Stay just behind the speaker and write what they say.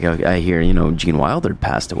I hear, Gene Wilder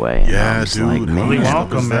passed away. Yeah, dude. Like, Willy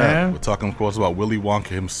Wonka, man. We're talking, of course, about Willy Wonka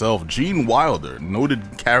himself. Gene Wilder,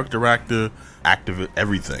 noted character actor, activist,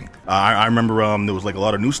 everything. I remember there was like a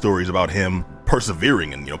lot of news stories about him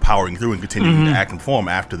persevering and powering through and continuing to act and perform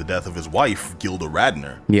after the death of his wife, Gilda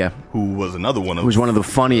Radner. Yeah, who was another one of the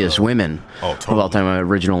funniest women of all time. An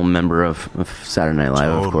original member of Saturday Night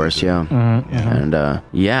Live, of course. Yeah, and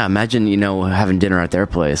imagine having dinner at their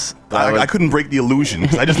place. I couldn't break the illusion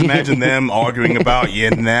because I just imagine them arguing about "You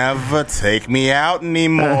never take me out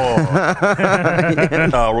anymore."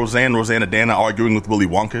 Rosanna Dana arguing with Willy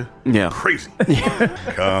Wonka. Yeah, crazy.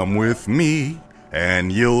 Come with me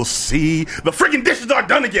and you'll see the freaking dishes are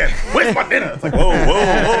done again. Where's my dinner? It's like,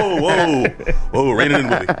 whoa, rein it in,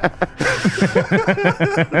 Willy.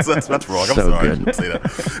 that's wrong. I'm sorry. Good. I say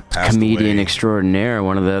that. Comedian extraordinaire,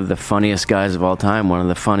 one of the funniest guys of all time, one of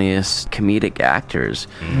the funniest comedic actors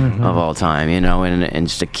of all time, and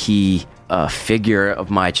just a key figure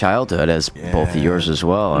of my childhood, as both of yours as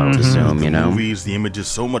well, I would assume, The movies, the images,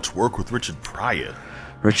 so much work with Richard Pryor.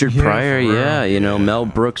 Pryor, Mel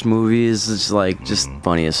Brooks movies, it's like just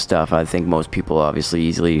funniest stuff. I think most people obviously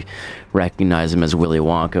easily recognize him as Willy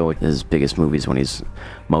Wonka, which is his biggest movies when he's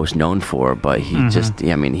most known for, but he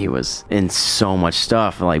he was in so much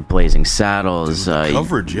stuff, like Blazing Saddles,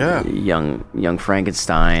 coverage, Young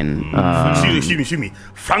Frankenstein, excuse me,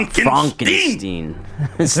 Frankenstein.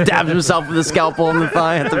 Stabbed himself with a scalpel in the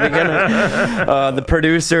thigh at the beginning. The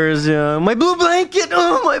producers, my blue blanket,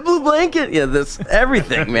 this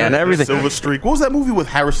everything, man, everything. Silver Streak. What was that movie with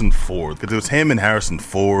Harrison Ford? Because it was him and Harrison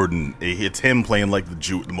Ford, and it's him playing like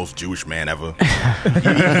the most Jewish man ever.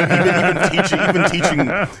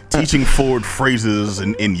 even teaching Ford phrases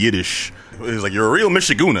in Yiddish. He's like, "You're a real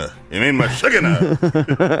Michiguna. You mean Michiguna?"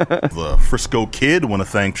 The Frisco Kid. Want to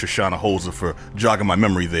thank Shoshana Holzer for jogging my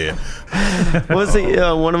memory there. What was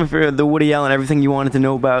one of the Woody Allen Everything You Wanted to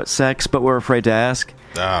Know About Sex But Were Afraid to Ask?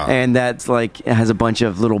 And that's like, it has a bunch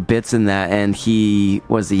of little bits in that, and he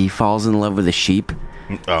falls in love with a sheep.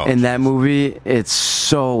 In that movie, it's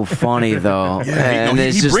so funny though. And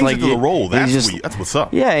it's he just brings like it to the role. That's what's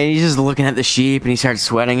up. Yeah, and he's just looking at the sheep, and he starts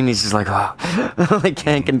sweating, and he's just like, like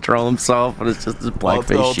can't control himself, but it's just this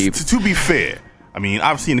black-faced sheep. To be fair, I mean,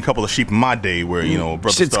 I've seen a couple of sheep in my day where,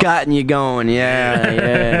 shit's gotten you going,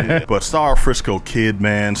 yeah. But star of Frisco Kid,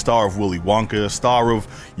 man, star of Willy Wonka, star of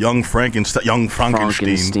Young Frankenstein,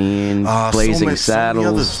 Blazing Saddles. So many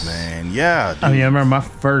others, man. Yeah. Dude. I remember my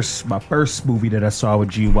first movie that I saw with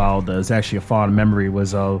Gene Wilder. It's actually a fond memory.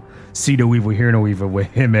 Was See No Evil, Hear No Evil with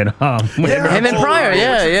him and him and Pryor,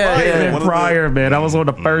 Him and Pryor, man. That was one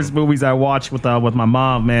of the first movies I watched with my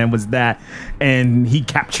mom, man. Was that, and he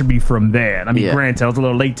captured me from there. I mean, granted, I was a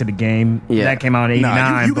little late to the game. Yeah. That came out in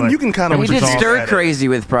 '89. You can kind of. He did Stir Crazy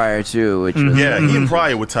with Pryor too, which was, he and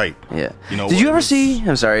Pryor were tight. Yeah. Did you ever see?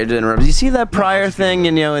 I'm sorry to interrupt. Did you see that Pryor thing?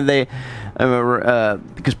 And they. I remember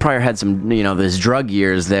because Pryor had some, those drug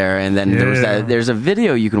years there, and then there's a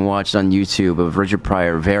video you can watch on YouTube of Richard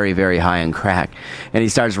Pryor very, very high on crack, and he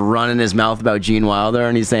starts running his mouth about Gene Wilder,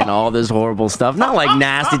 and he's saying all this horrible stuff, not like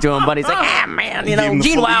nasty to him, but he's like, man,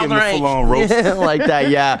 Gene Wilder, like that,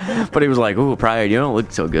 yeah. But he was like, ooh, Pryor, you don't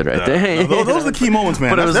look so good right there. Those are the key moments,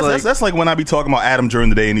 man. That's like when I be talking about Adam during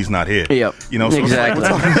the day and he's not here. Yep. So exactly.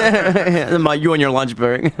 You and your lunch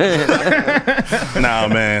break. Nah,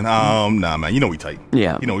 man. We tight.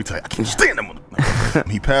 Yeah. We tight. I can't stand him.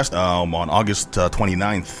 He passed on August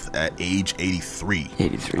 29th at age 83.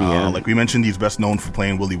 83, yeah. Like we mentioned, he's best known for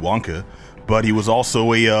playing Willy Wonka, but he was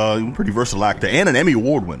also a pretty versatile actor and an Emmy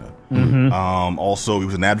Award winner. Also, he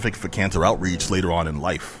was an advocate for cancer outreach later on in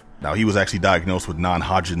life. Now, he was actually diagnosed with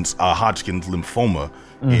non-Hodgkin's lymphoma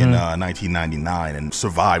in 1999 and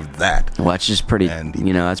survived that. Well, that's just pretty,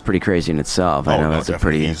 that's pretty crazy in itself. I know that's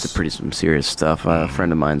pretty some serious stuff. A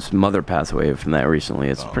friend of mine's mother passed away from that recently.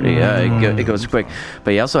 It's pretty, it goes quick.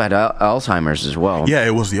 But he also had Alzheimer's as well. Yeah,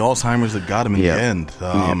 it was the Alzheimer's that got him in the end.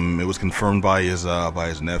 It was confirmed by his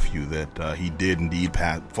nephew that he did indeed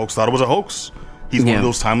pass. Folks thought it was a hoax. He's one of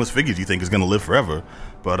those timeless figures you think is going to live forever.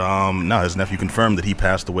 But no, his nephew confirmed that he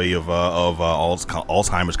passed away of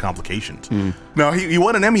Alzheimer's complications. Now he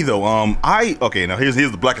won an Emmy though. Now here's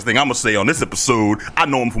the blackest thing I'm gonna say on this episode. I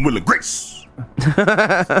know him from Will and Grace.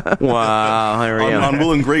 Wow, here we go. On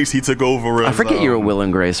Will and Grace, he took over. I forget you're a Will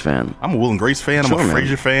and Grace fan. I'm a Will and Grace fan. I'm a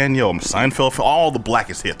Frasier fan. I'm a Seinfeld fan. All the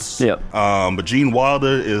blackest hits. Yep. But Gene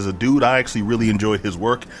Wilder is a dude I actually really enjoyed his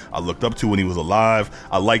work. I looked up to when he was alive.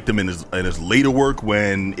 I liked him in his later work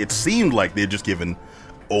when it seemed like they're just giving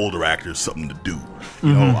older actors something to do.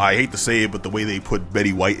 You know, I hate to say it, but the way they put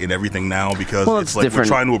Betty White in everything now, because it's like different.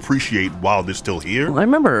 We're trying to appreciate while they're still here. Well, I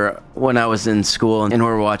remember when I was in school and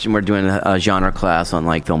we're doing a genre class on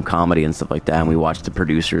like film comedy and stuff like that, and we watched The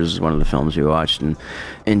Producers, one of the films we watched, and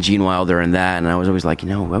Gene Wilder in that, and I was always like,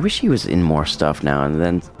 I wish he was in more stuff now. And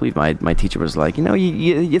then I believe my teacher was like,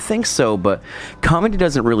 you think so, but comedy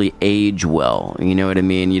doesn't really age well. You know what I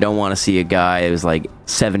mean? You don't want to see a guy who's like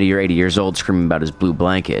 70 or 80 years old screaming about his blue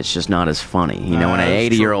blanket. It's just not as funny. When an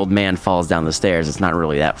 80-year-old man falls down the stairs, it's not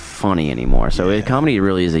really that funny anymore. So comedy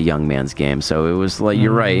really is a young man's game. So it was like,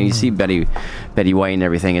 you're right. You see Betty White and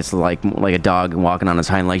everything, it's like a dog walking on his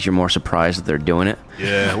hind legs. You're more surprised that they're doing it.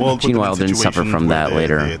 Yeah, well, Gene Wilder didn't suffer from that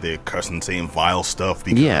later. They're cussing, saying vile stuff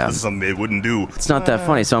because this is something they wouldn't do. It's not that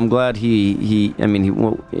funny. So I'm glad if he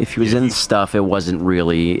was in stuff, it wasn't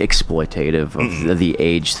really exploitative of the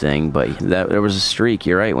age thing. But there was a streak.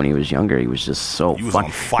 You're right. When he was younger, he was just so fun.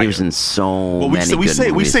 On fire. He was in so many good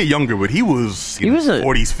movies. We say younger, but he was in his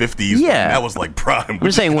 40s, 50s. Yeah, that was like prime.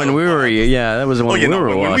 I'm saying when we were, that was when we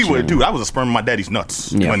were watching. Dude, I was a sperm in my daddy's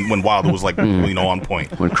nuts when Wilder was like, on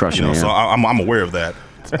point. When crushing, so I'm aware of that.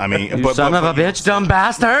 I mean, son of a bitch, dumb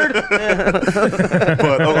bastard.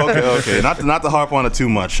 But okay. Not to harp on it too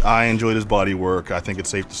much. I enjoyed his body work. I think it's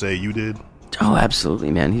safe to say you did. Oh,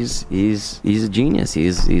 absolutely, man. He's a genius.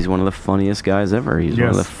 He's one of the funniest guys ever. He's one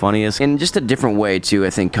of the funniest, in just a different way too. I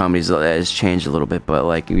think comedy has changed a little bit, but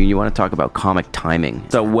like you want to talk about comic timing.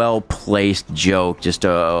 It's a well-placed joke, just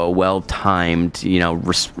a well-timed,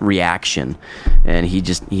 reaction, and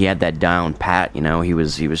he had that down pat. He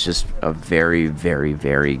was just a very, very,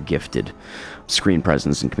 very gifted screen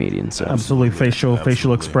presence and comedian. So absolutely,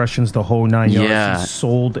 facial expressions, the whole 9 yards. Yeah, he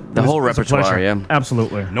sold the whole repertoire. Yeah,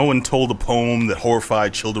 absolutely. No one told a poem that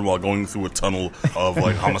horrified children while going through a tunnel of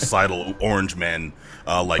like homicidal orange men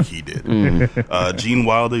like he did. Gene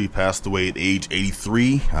Wilder, he passed away at age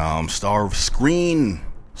 83. Star of screen,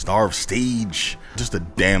 star of stage, just a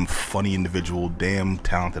damn funny individual, damn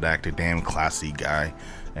talented actor, damn classy guy,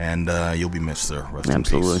 and you'll be missed, sir. Rest in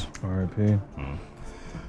peace. R.I.P.